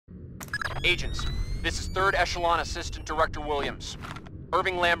Agents, this is 3rd Echelon Assistant Director Williams.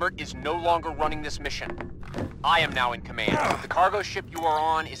 Irving Lambert is no longer running this mission. I am now in command. The cargo ship you are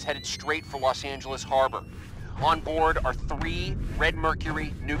on is headed straight for Los Angeles Harbor. On board are 3 Red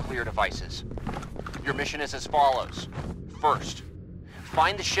Mercury nuclear devices. Your mission is as follows. First,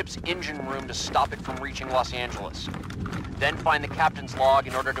 find the ship's engine room to stop it from reaching Los Angeles. Then find the captain's log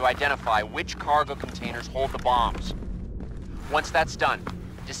in order to identify which cargo containers hold the bombs. Once that's done,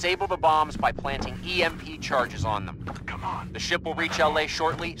 disable the bombs by planting EMP charges on them. Come on. The ship will reach LA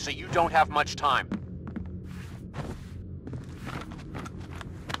shortly, so you don't have much time.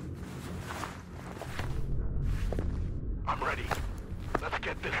 I'm ready. Let's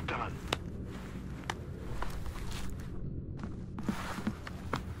get this done.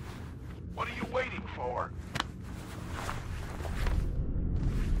 What are you waiting for?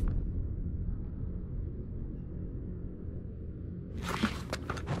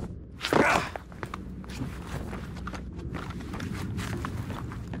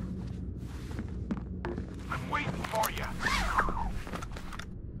 I'm waiting for you.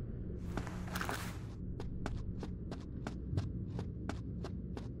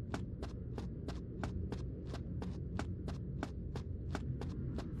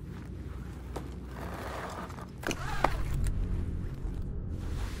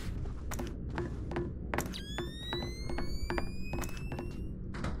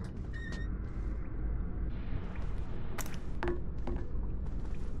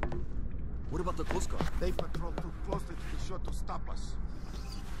 What about the Coast Guard? They patrol too closely to be sure to stop us.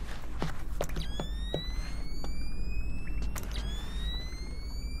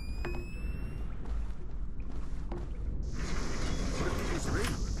 If it's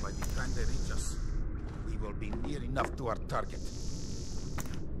ready by the time they reach us, we will be near enough to our target.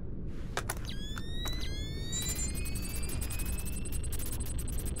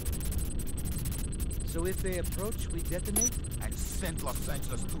 So if they approach, we detonate? And send Los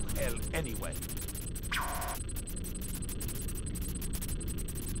Angeles to hell anyway.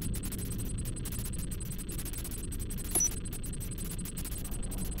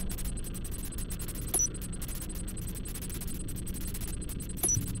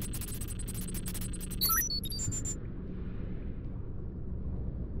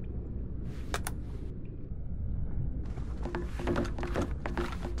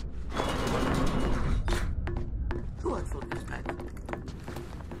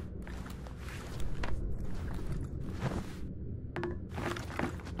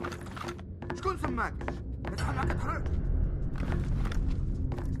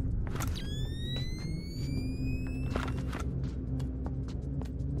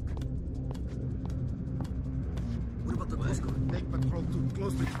 What about the Coast Guard? They patrol too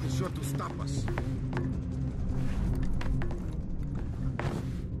closely to be sure to stop us.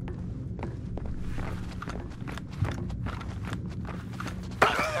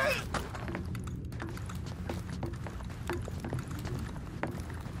 Ay.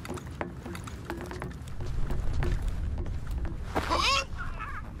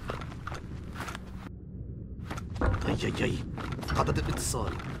 قطعت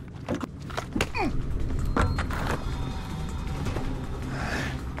الاتصال.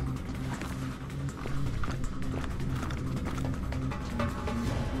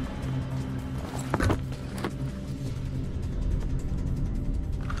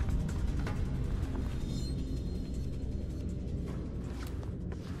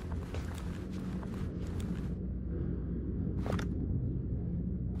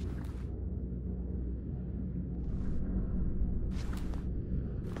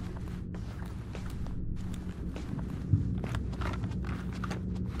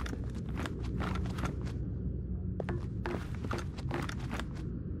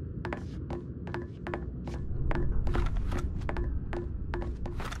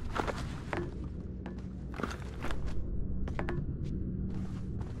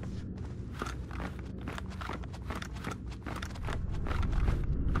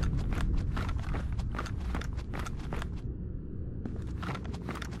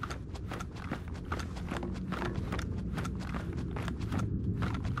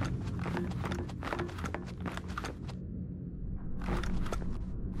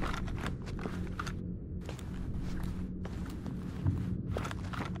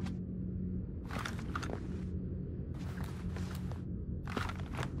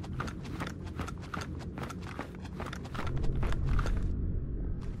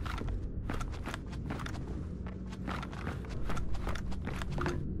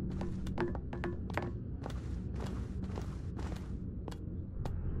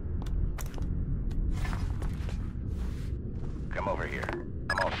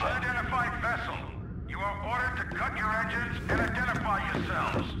 cut your engines and identify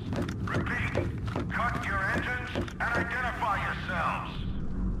yourselves. Repeat, cut your engines and identify yourselves.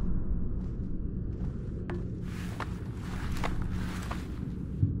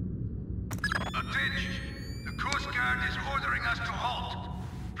 Attention! The Coast Guard is ordering us to halt.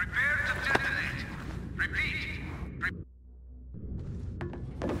 Prepare to detonate. Repeat.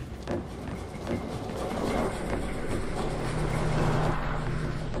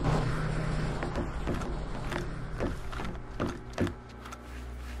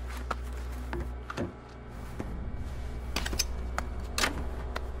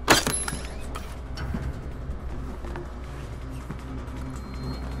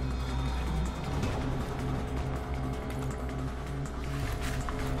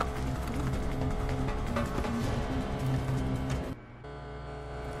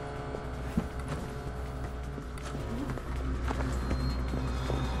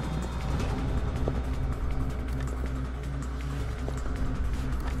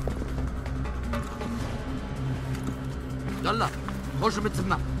 يلا خش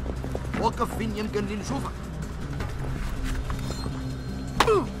بتسمع. وقف فين يمكن اللي نشوفك.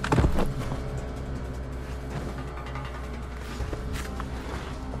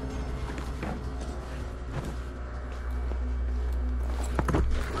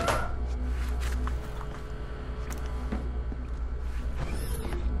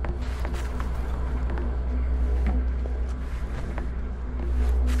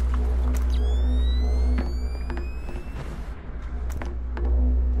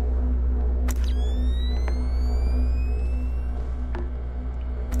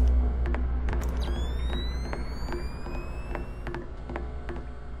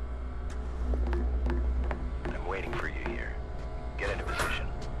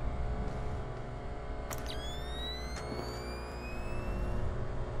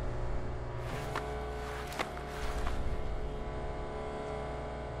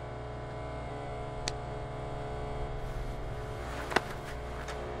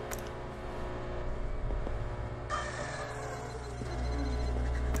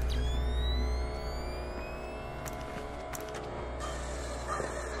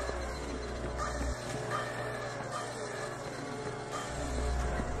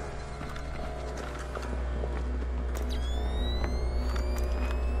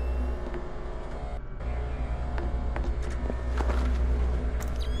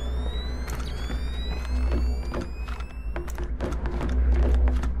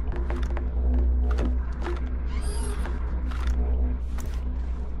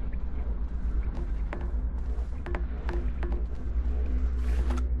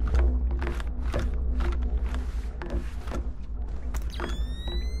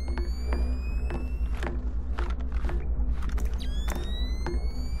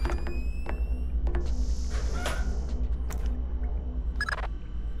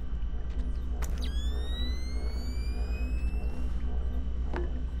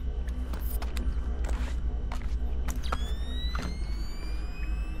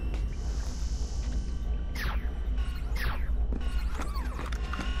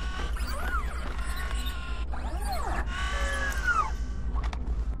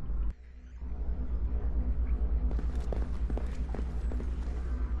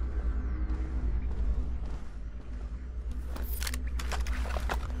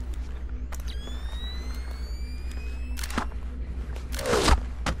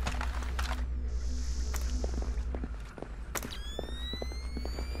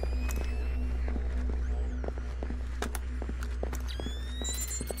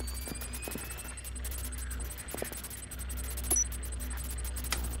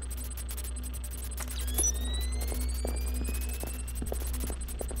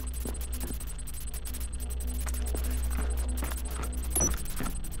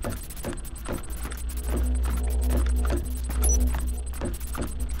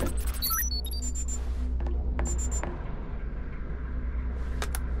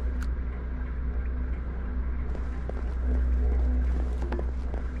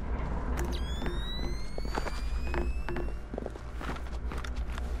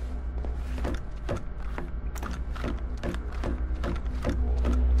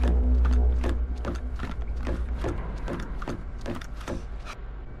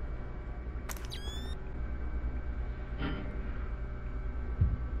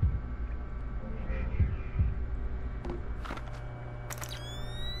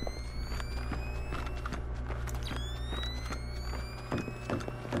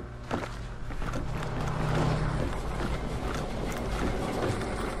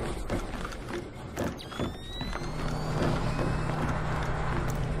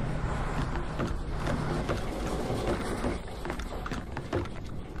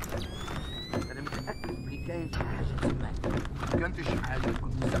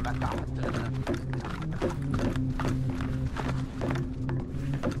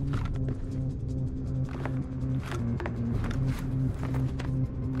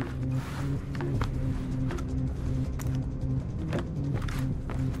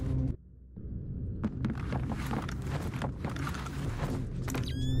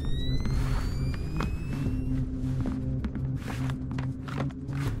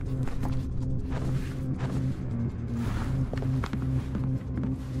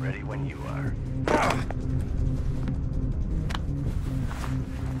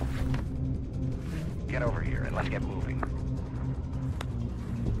 Get over here and let's get moving.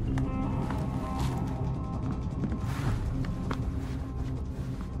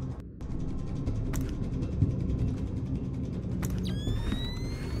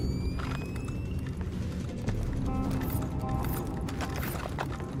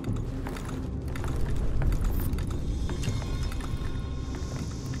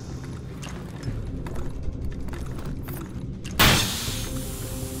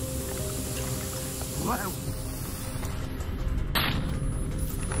 Wow.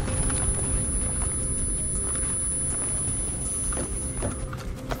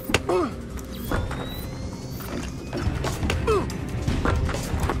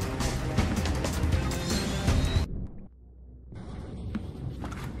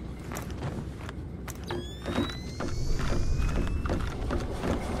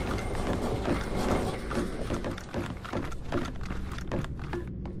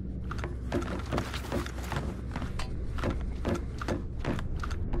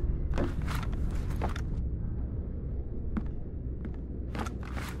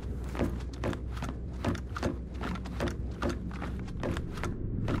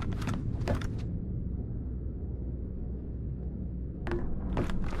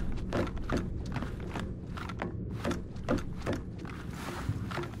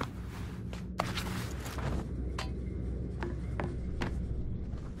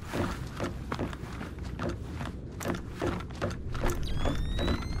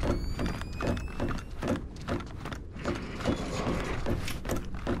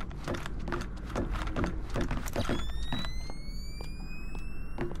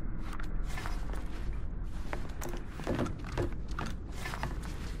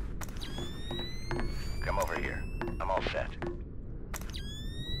 Come over here. I'm all set.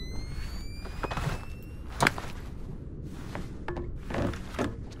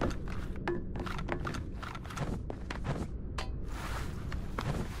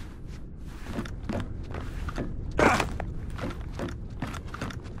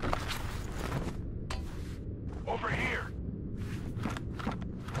 Over here.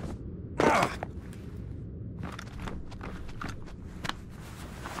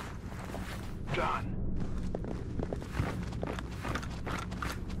 Done.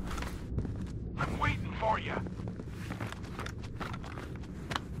 I'm waiting for you.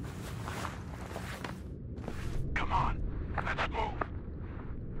 Come on, let's move.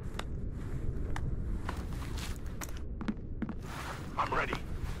 I'm ready.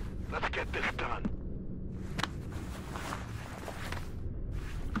 Let's get this done.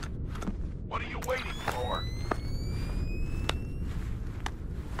 What are you waiting for?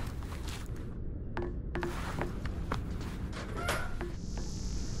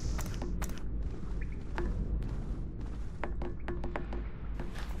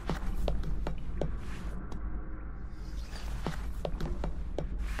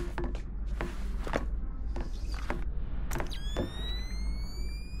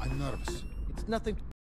 I'm nervous. It's nothing